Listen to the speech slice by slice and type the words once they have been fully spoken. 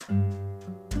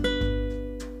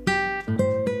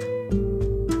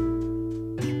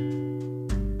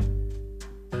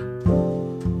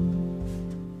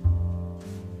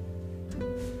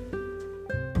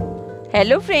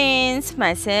Hello friends,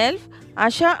 myself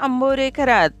Asha Ambore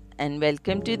Karat and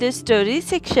welcome to the story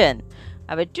section.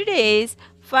 Our today's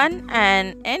fun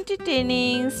and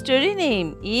entertaining story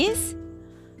name is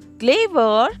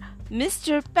Clever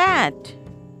Mr. Pat.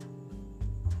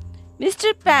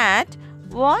 Mr. Pat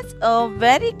was a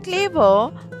very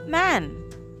clever man.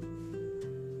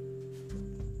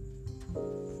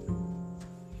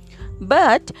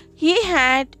 But he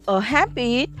had a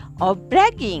habit of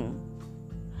bragging.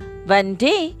 One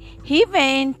day he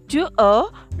went to a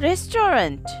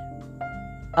restaurant.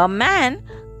 A man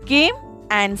came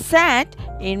and sat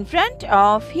in front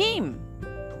of him.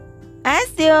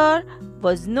 As there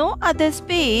was no other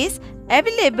space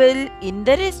available in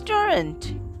the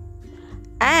restaurant.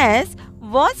 As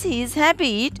was his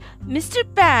habit, Mr.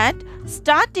 Pat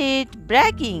started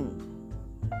bragging.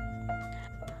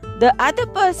 The other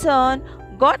person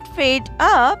got fed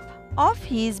up of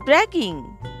his bragging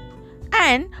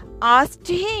and asked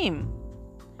him,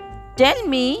 "Tell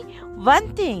me one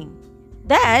thing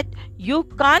that you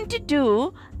can't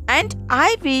do, and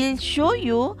I will show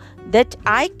you that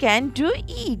I can do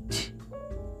it."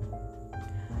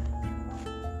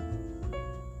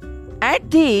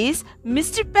 At this,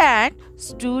 Mr. Pat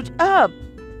stood up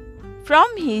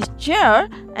from his chair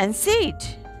and said,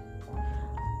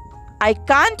 "I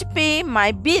can't pay my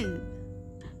bill.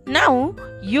 Now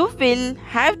you will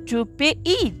have to pay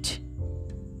it."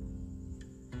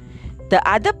 The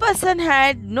other person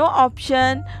had no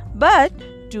option but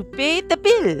to pay the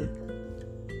bill.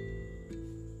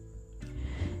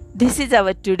 This is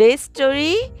our today's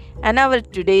story, and our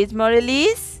today's moral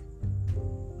is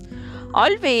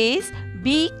always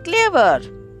be clever.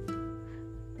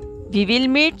 We will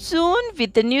meet soon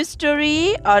with a new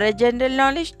story or a general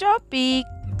knowledge topic.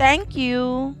 Thank you.